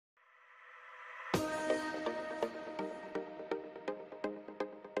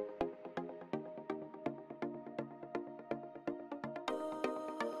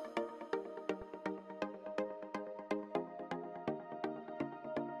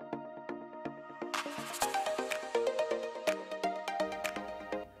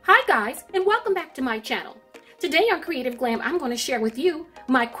guys, and welcome back to my channel. Today on Creative Glam, I'm going to share with you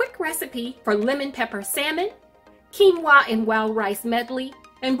my quick recipe for lemon pepper salmon, quinoa and wild rice medley,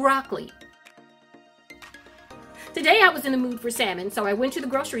 and broccoli. Today I was in the mood for salmon, so I went to the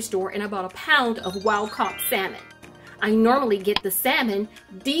grocery store and I bought a pound of wild-caught salmon. I normally get the salmon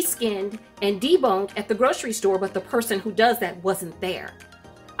de-skinned and deboned at the grocery store, but the person who does that wasn't there.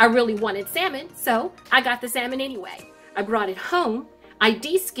 I really wanted salmon, so I got the salmon anyway. I brought it home, I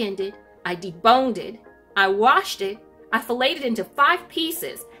de-skinned it, I deboned it, I washed it, I filleted it into 5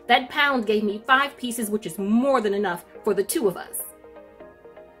 pieces. That pound gave me 5 pieces, which is more than enough for the 2 of us.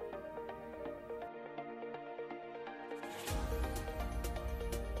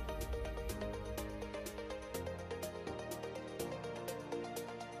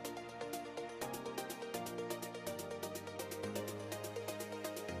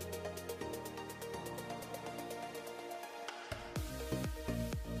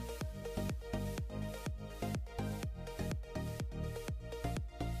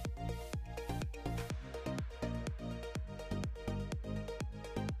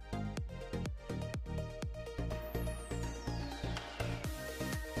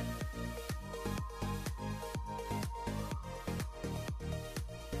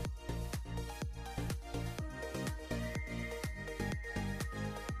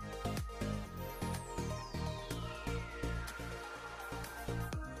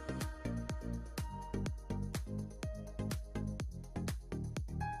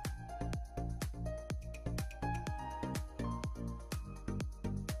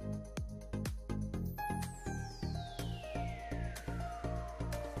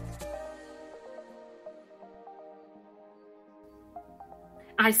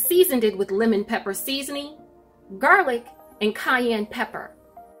 I seasoned it with lemon pepper seasoning, garlic, and cayenne pepper.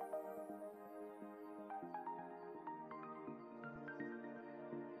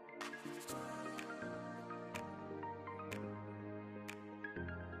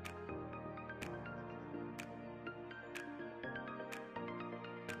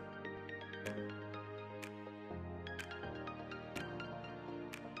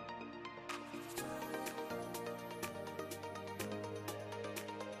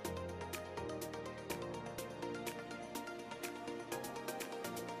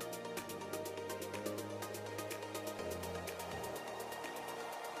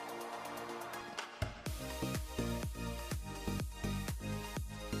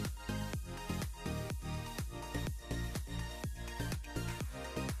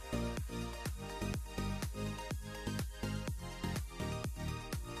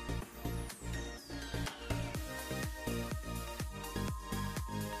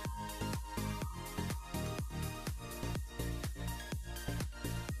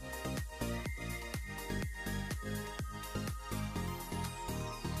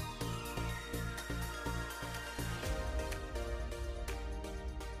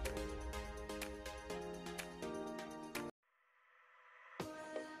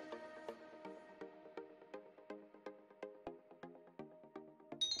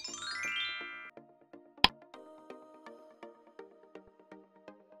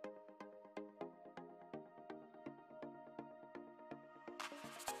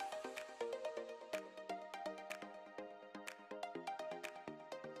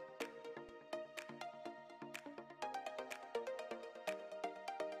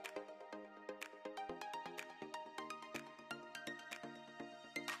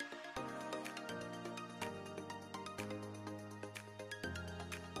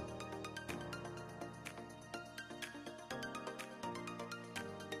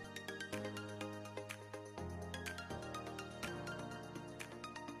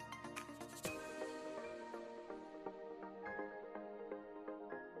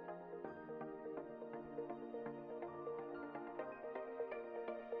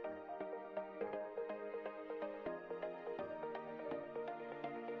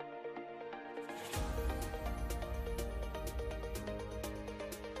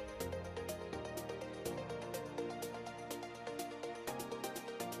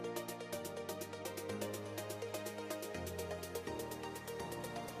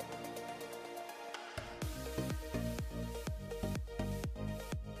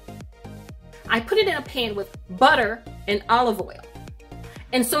 I put it in a pan with butter and olive oil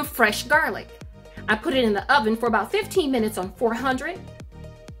and some fresh garlic. I put it in the oven for about 15 minutes on 400.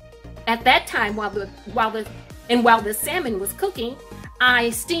 At that time, while the salmon was cooking, I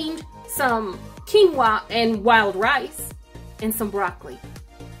steamed some quinoa and wild rice and some broccoli.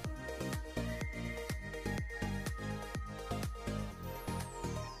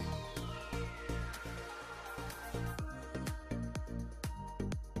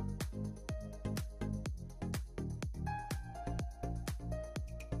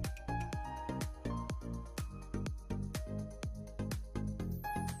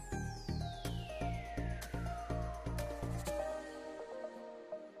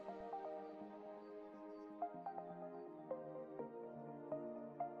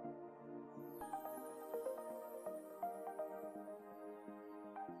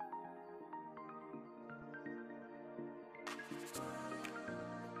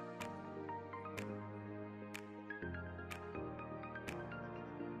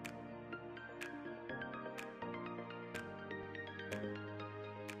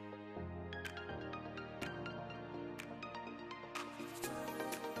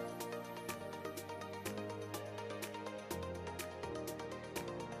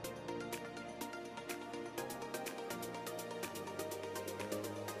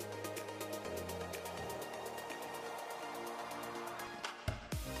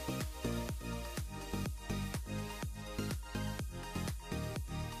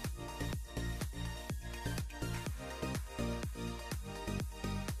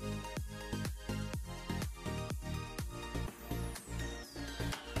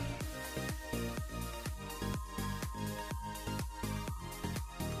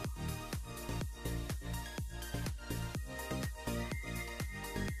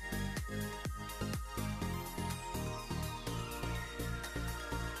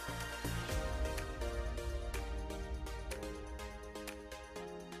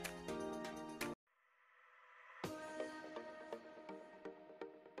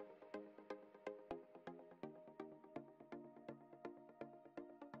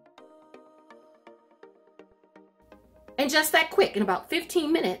 And just that quick, in about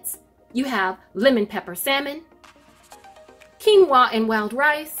 15 minutes, you have lemon pepper salmon, quinoa and wild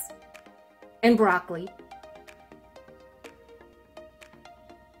rice, and broccoli.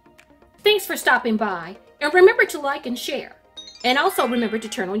 Thanks for stopping by, and remember to like and share. And also remember to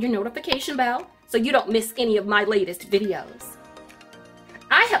turn on your notification bell so you don't miss any of my latest videos.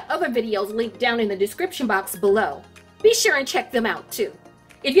 I have other videos linked down in the description box below. Be sure and check them out too.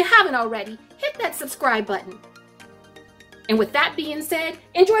 If you haven't already, hit that subscribe button. And with that being said,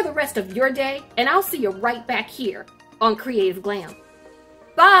 enjoy the rest of your day, and I'll see you right back here on Creative Glam.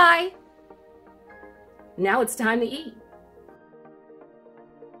 Bye! Now it's time to eat.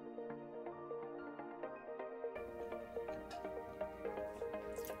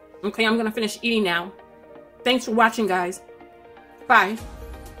 Okay, I'm gonna finish eating now. Thanks for watching, guys. Bye.